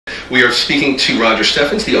We are speaking to Roger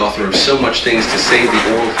Steffens, the author of So Much Things to Say,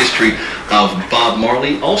 the oral history of Bob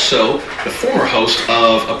Marley, also the former host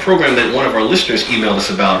of a program that one of our listeners emailed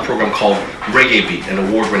us about, a program called Reggae Beat, an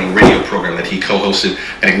award-winning radio program that he co-hosted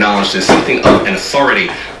and acknowledged as something of an authority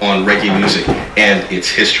on reggae music and its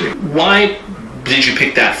history. Why did you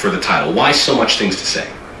pick that for the title? Why So Much Things to Say?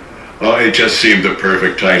 Oh, it just seemed the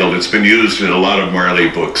perfect title. It's been used in a lot of Marley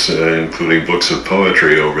books, including books of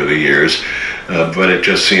poetry over the years, but it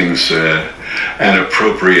just seems an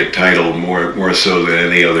appropriate title, more so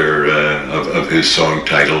than any other of his song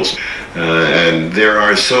titles. And there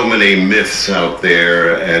are so many myths out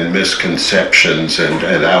there and misconceptions and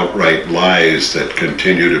outright lies that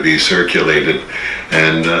continue to be circulated.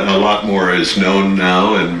 And a lot more is known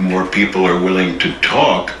now, and more people are willing to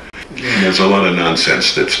talk. There's a lot of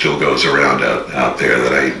nonsense that still goes around out there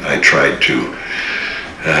that I tried to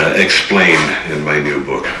explain in my new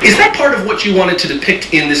book. Is that part of what you wanted to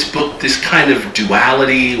depict in this book, this kind of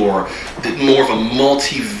duality, or more of a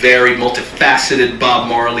multivariate, multifaceted Bob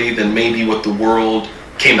Marley than maybe what the world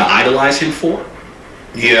came to idolize him for?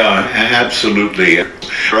 Yeah, absolutely.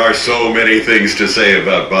 There are so many things to say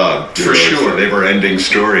about Bob. For sure. It's a never-ending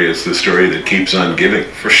story. It's the story that keeps on giving.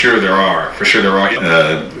 For sure there are. For sure there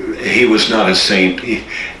are. He was not a saint. He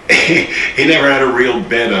never had a real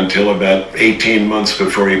bed until about 18 months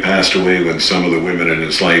before he passed away, when some of the women in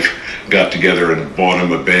his life got together and bought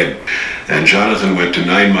him a bed. And Jonathan went to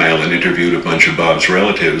 9 Mile and interviewed a bunch of Bob's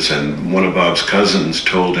relatives, and one of Bob's cousins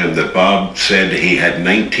told him that Bob said he had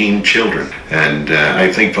 19 children. And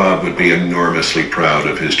I think Bob would be enormously proud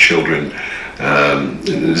of his children.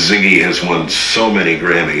 Ziggy has won so many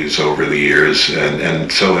Grammys over the years,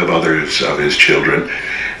 and so have others of his children.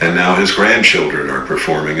 And now his grandchildren are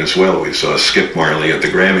performing as well. We saw Skip Marley at the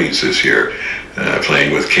Grammys this year,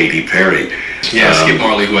 playing with Katy Perry. Yeah, Skip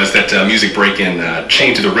Marley, who has that music break-in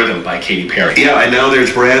Chained to the Rhythm by Katy Perry. Yeah, and now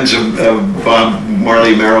there's brands of Bob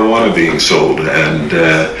Marley marijuana being sold, and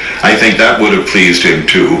I think that would have pleased him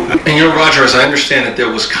too. And Roger, as I understand it,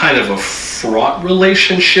 there was kind of a fraught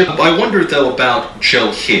relationship. I wonder, though, about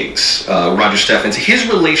Joe Higgs, Roger Steffens. His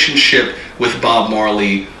relationship with Bob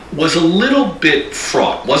Marley was a little bit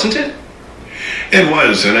fraught, wasn't it? It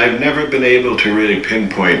was, and I've never been able to really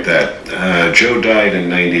pinpoint that. Joe died in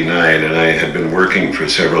 '99, and I had been working for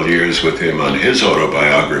several years with him on his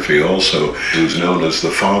autobiography also, who's known as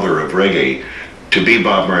the father of reggae, to be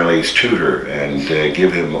Bob Marley's tutor and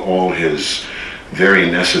give him all his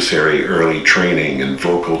very necessary early training in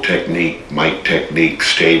vocal technique, mic technique,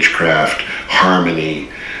 stagecraft, harmony,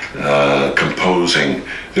 composing.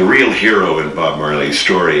 The real hero in Bob Marley's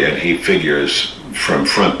story, and he figures from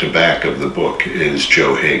front to back of the book, is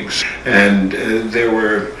Joe Higgs. And there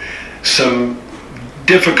were some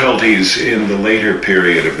difficulties in the later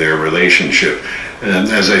period of their relationship. And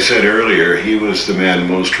as I said earlier, he was the man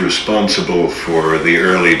most responsible for the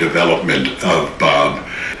early development of Bob.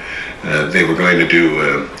 They were going to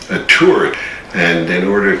do a tour, and in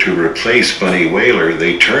order to replace Bunny Wailer,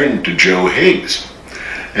 they turned to Joe Higgs.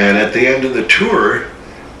 And at the end of the tour,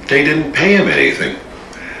 they didn't pay him anything.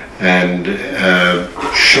 And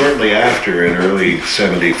shortly after, in early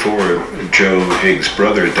 '74, Joe Higgs'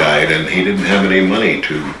 brother died, and he didn't have any money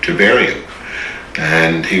to bury him.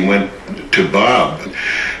 And he went to Bob.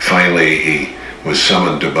 Finally, he was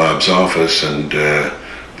summoned to Bob's office, and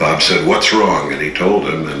Bob said, "What's wrong?" And he told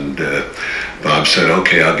him, and Bob said,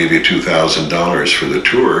 "Okay, I'll give you $2,000 for the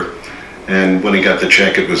tour." And when he got the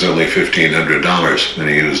check, it was only $1,500, and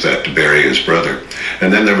he used that to bury his brother.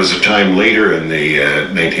 And then there was a time later in the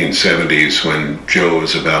 1970s when Joe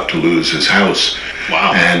was about to lose his house.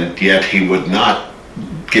 Wow. And yet he would not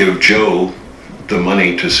give Joe the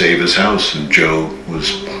money to save his house, and Joe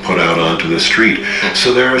was put out onto the street.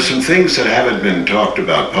 So there are some things that haven't been talked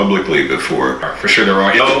about publicly before. For sure there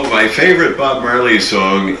are. Oh, my favorite Bob Marley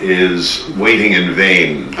song is Waiting in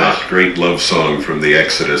Vain, that great love song from the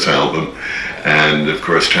Exodus album. And of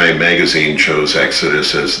course, Time magazine chose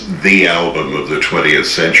Exodus as the album of the 20th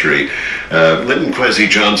century. Linton Kwesi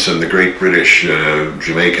Johnson, the great British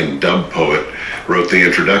Jamaican dub poet, wrote the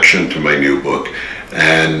introduction to my new book.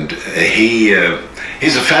 And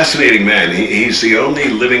he's a fascinating man. He's the only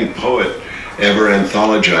living poet ever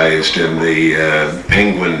anthologized in the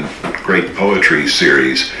Penguin Great Poetry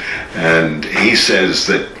series. And he says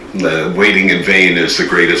that Waiting in Vain is the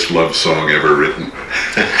greatest love song ever written.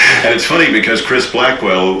 And it's funny because Chris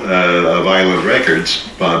Blackwell of Island Records,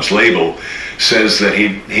 Bob's label, says that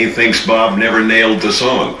he thinks Bob never nailed the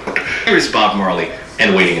song. Here is Bob Marley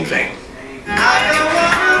and Waiting in Vain. I don't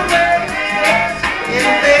wanna wait in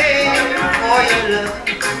vain for your love,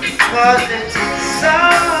 'cause it's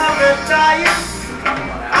summertime.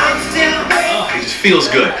 I'm Feels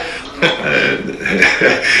good.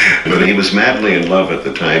 But he was madly in love at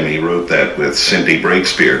the time he wrote that with Cindy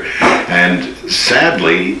Breakspear. And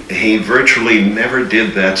sadly, he virtually never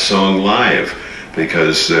did that song live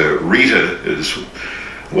because Rita, his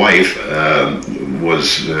wife,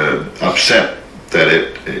 was upset that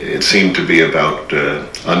it seemed to be about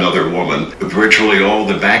another woman. Virtually all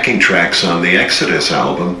the backing tracks on the Exodus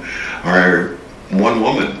album are one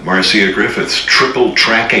woman, Marcia Griffiths, triple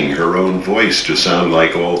tracking her own voice to sound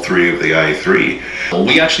like all three of the I3. Well,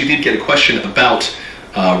 we actually did get a question about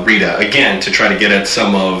Rita, again, to try to get at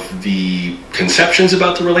some of the conceptions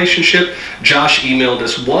about the relationship. Josh emailed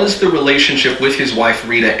us, was the relationship with his wife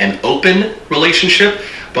Rita an open relationship?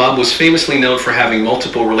 Bob was famously known for having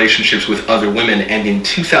multiple relationships with other women, and in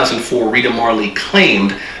 2004, Rita Marley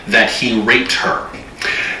claimed that he raped her.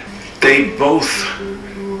 They both,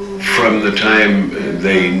 from the time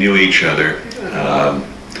they knew each other,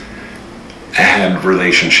 had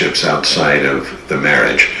relationships outside of the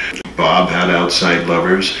marriage. Bob had outside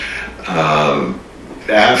lovers.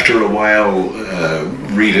 After a while,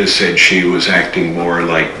 Rita said she was acting more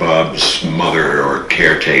like Bob's mother or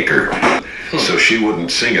caretaker, so she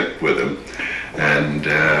wouldn't sing it with him. And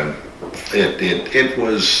it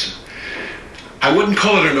was, I wouldn't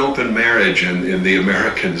call it an open marriage in the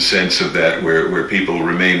American sense of that, where people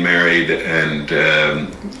remain married and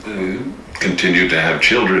continue to have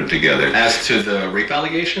children together. As to the rape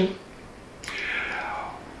allegation?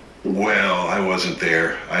 Well, I wasn't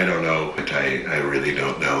there. I don't know. I really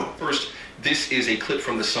don't know. First, this is a clip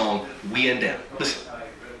from the song We and Them. Listen.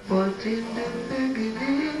 But in the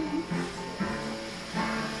beginning,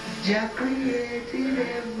 Jah created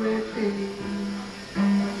everything.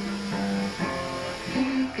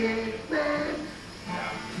 He gave man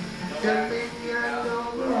dominion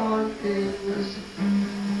over all things.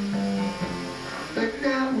 But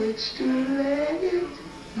now it's too late.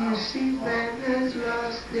 You see, man has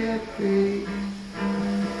lost their faith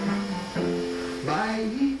by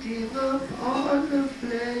eating up all the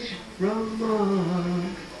flesh from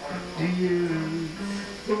among the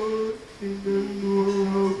earth. Oh, in the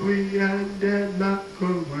world we and them not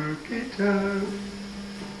gonna work it out.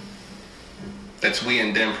 That's We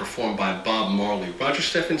and Them, performed by Bob Marley. Roger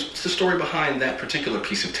Steffens, what's the story behind that particular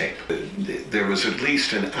piece of tape? There was at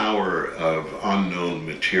least an hour of unknown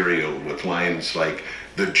material with lines like,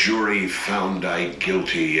 "The jury found I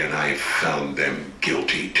guilty and I found them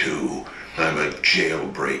guilty too. I'm a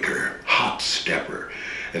jailbreaker, hot stepper."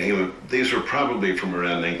 And these were probably from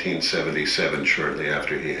around 1977, shortly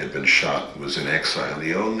after he had been shot and was in exile.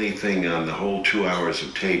 The only thing on the whole 2 hours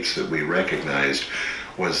of tapes that we recognized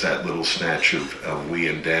was that little snatch of We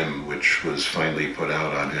and Them, which was finally put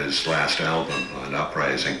out on his last album, on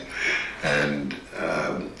Uprising. And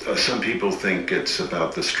some people think it's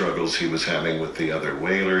about the struggles he was having with the other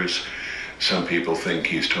Wailers. Some people think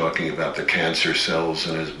he's talking about the cancer cells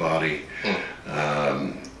in his body.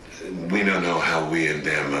 We don't know how We and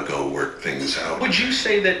Them go work things out. Would you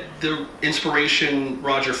say that the inspiration,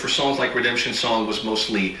 Roger, for songs like Redemption Song was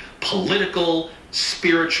mostly political,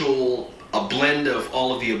 spiritual, a blend of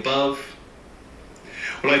all of the above?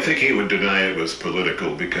 Well, I think he would deny it was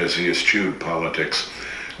political because he eschewed politics.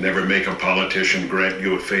 Never make a politician grant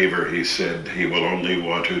you a favor, he said. He will only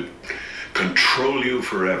want to control you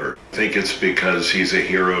forever. I think it's because he's a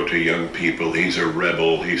hero to young people. He's a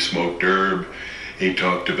rebel. He smoked herb. He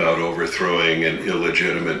talked about overthrowing an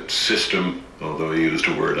illegitimate system, although he used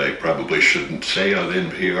a word I probably shouldn't say on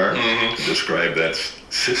NPR to describe that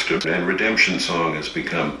system. And Redemption Song has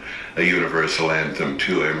become a universal anthem,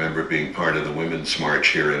 too. I remember being part of the Women's March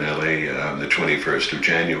here in LA on the 21st of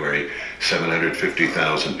January,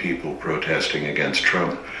 750,000 people protesting against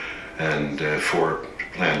Trump and for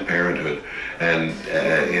Planned Parenthood. And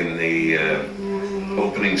in the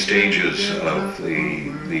opening stages of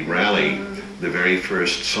the rally, the very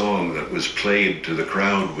first song that was played to the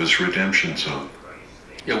crowd was Redemption Song.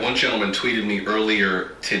 Yeah, one gentleman tweeted me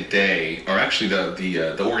earlier today, or actually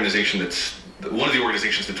the organization that's, one of the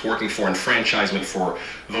organizations that's working for enfranchisement for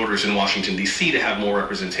voters in Washington, D.C. to have more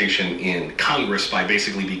representation in Congress by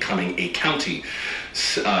basically becoming a county,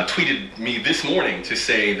 tweeted me this morning to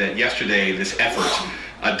say that yesterday this effort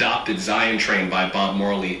adopted Zion Train by Bob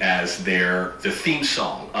Marley as the theme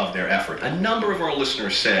song of their effort. A number of our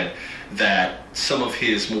listeners said that some of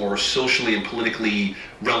his more socially and politically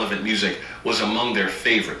relevant music was among their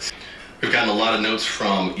favorites. We've gotten a lot of notes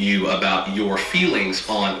from you about your feelings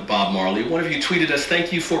on Bob Marley. One of you tweeted us,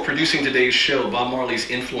 "Thank you for producing today's show. Bob Marley's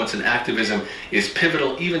influence and activism is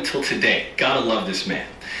pivotal even till today. Gotta love this man."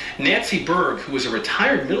 Nancy Berg, who is a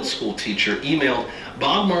retired middle school teacher, emailed,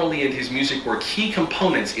 Bob Marley and his music were key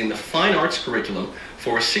components in the fine arts curriculum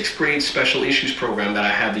for a 6th grade special issues program that I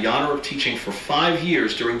had the honor of teaching for 5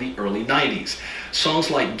 years during the early 90s. Songs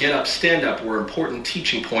like Get Up, Stand Up were important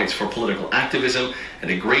teaching points for political activism and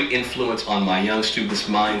a great influence on my young students'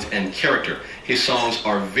 minds and character. His songs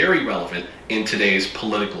are very relevant in today's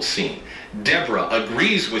political scene. Deborah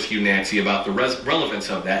agrees with you, Nancy, about the relevance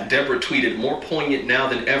of that. Deborah tweeted, more poignant now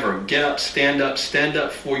than ever. Get up, stand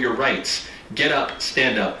up for your rights. Get up,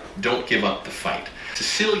 stand up, don't give up the fight.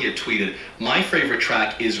 Cecilia tweeted, my favorite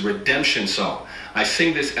track is Redemption Song. I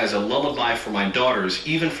sing this as a lullaby for my daughters,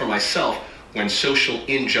 even for myself, when social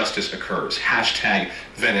injustice occurs. Hashtag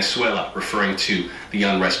Venezuela, referring to the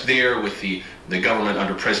unrest there with the government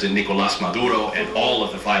under President Nicolás Maduro and all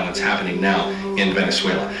of the violence happening now in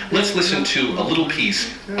Venezuela. Let's listen to a little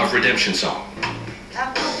piece of Redemption Song.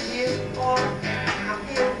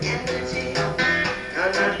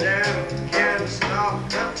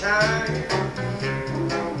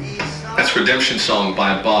 That's Redemption Song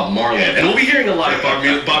by Bob Marley. And we'll be hearing a lot of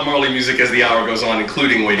Bob Marley music as the hour goes on,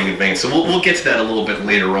 including Waiting in Vain. So we'll get to that a little bit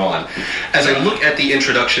later on. As I look at the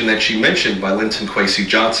introduction that she mentioned by Linton Kwesi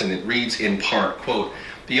Johnson, it reads in part, quote,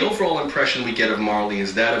 the overall impression we get of Marley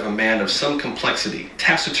is that of a man of some complexity,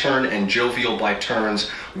 taciturn and jovial by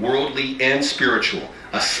turns, worldly and spiritual,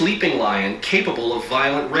 a sleeping lion capable of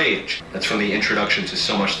violent rage. That's from the introduction to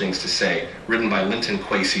So Much Things to Say, written by Linton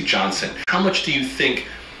Kwesi Johnson. How much do you think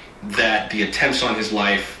that the attempts on his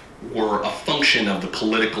life were a function of the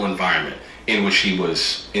political environment in which he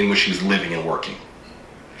was living and working?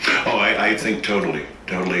 Oh, I think totally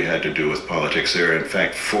had to do with politics. There are, in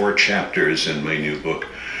fact, 4 chapters in my new book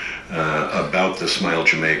about the Smile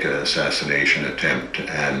Jamaica assassination attempt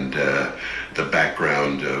and the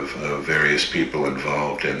background of various people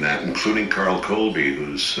involved in that, including Carl Colby,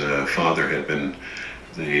 whose father had been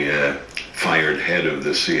the fired head of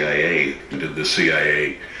the CIA. Did the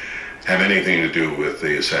CIA have anything to do with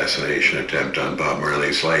the assassination attempt on Bob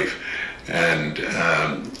Marley's life? And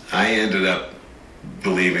I ended up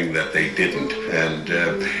believing that they didn't. And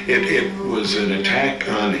it was an attack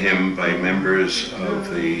on him by members of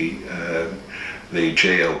the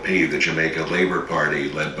JLP, the Jamaica Labour Party,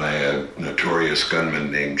 led by a notorious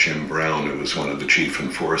gunman named Jim Brown, who was one of the chief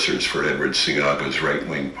enforcers for Edward Seaga's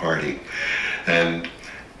right-wing party. And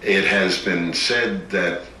it has been said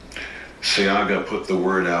that Seaga put the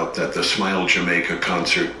word out that the Smile Jamaica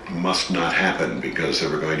concert must not happen because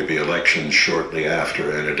there were going to be elections shortly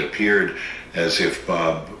after, and it appeared as if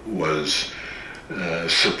Bob was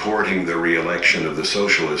supporting the re-election of the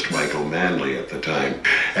socialist Michael Manley at the time.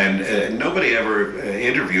 And nobody ever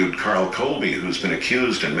interviewed Carl Colby, who's been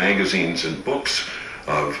accused in magazines and books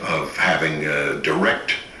of having a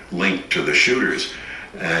direct link to the shooters.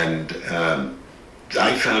 And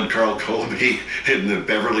I found Carl Colby in the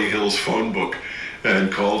Beverly Hills phone book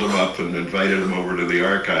and called him up and invited him over to the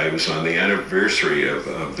archives on the anniversary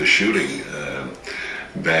of the shooting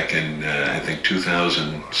back in, I think,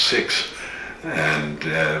 2006. And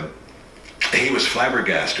he was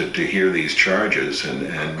flabbergasted to hear these charges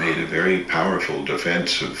and made a very powerful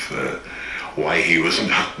defense of why he was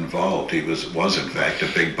not involved. He was in fact a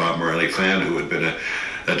big Bob Marley fan who had been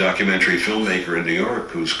a documentary filmmaker in New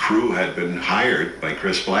York whose crew had been hired by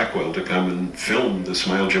Chris Blackwell to come and film the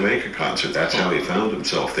Smile Jamaica concert. That's how he found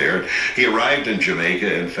himself there. He arrived in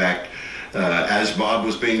Jamaica, in fact, as Bob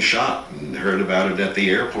was being shot, and heard about it at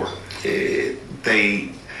the airport.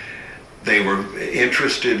 They were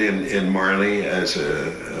interested in Marley as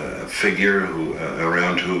a figure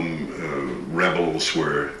around whom rebels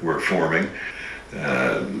were forming.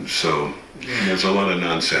 So there's a lot of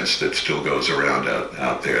nonsense that still goes around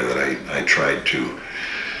out there that I tried to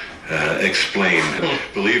explain.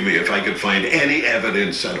 Believe me, if I could find any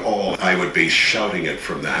evidence at all, I would be shouting it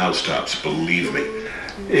from the housetops, believe me.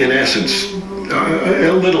 In essence,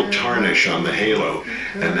 a little tarnish on the halo,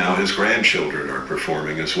 and now his grandchildren are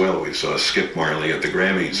performing as well. We saw Skip Marley at the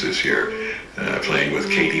Grammys this year, playing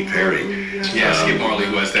with Katy Perry. Yeah, Skip Marley,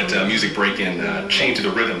 who has that music break-in, Chained to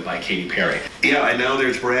the Rhythm by Katy Perry. Yeah, I know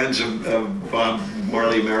there's brands of Bob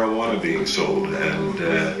Marley marijuana being sold, and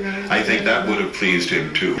I think that would have pleased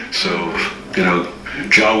him too. So, you know,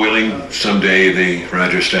 Jaw willing, someday the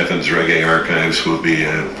Roger Steffens Reggae Archives will be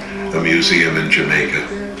a museum in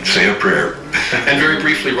Jamaica. Say a prayer. And very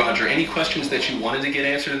briefly, Roger, any questions that you wanted to get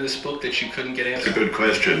answered in this book that you couldn't get answered? That's a good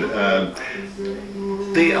question.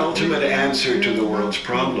 The ultimate answer to the world's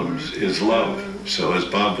problems is love. So as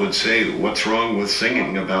Bob would say, what's wrong with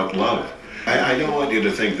singing about love? I don't want you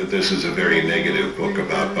to think that this is a very negative book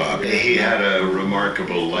about Bob. He had a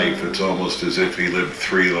remarkable life. It's almost as if he lived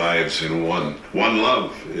 3 lives in one. One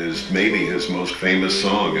Love is maybe his most famous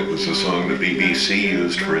song. It was a song the BBC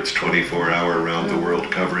used for its 24-hour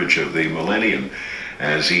round-the-world coverage of the millennium.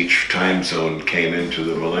 As each time zone came into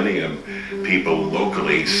the millennium, people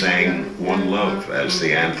locally sang One Love as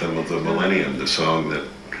the anthem of the millennium, the song that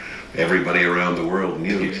everybody around the world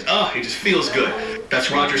knew. Oh, it just feels good. That's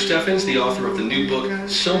Roger Steffens, the author of the new book,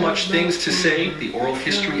 So Much Things to Say, The Oral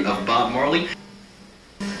History of Bob Marley.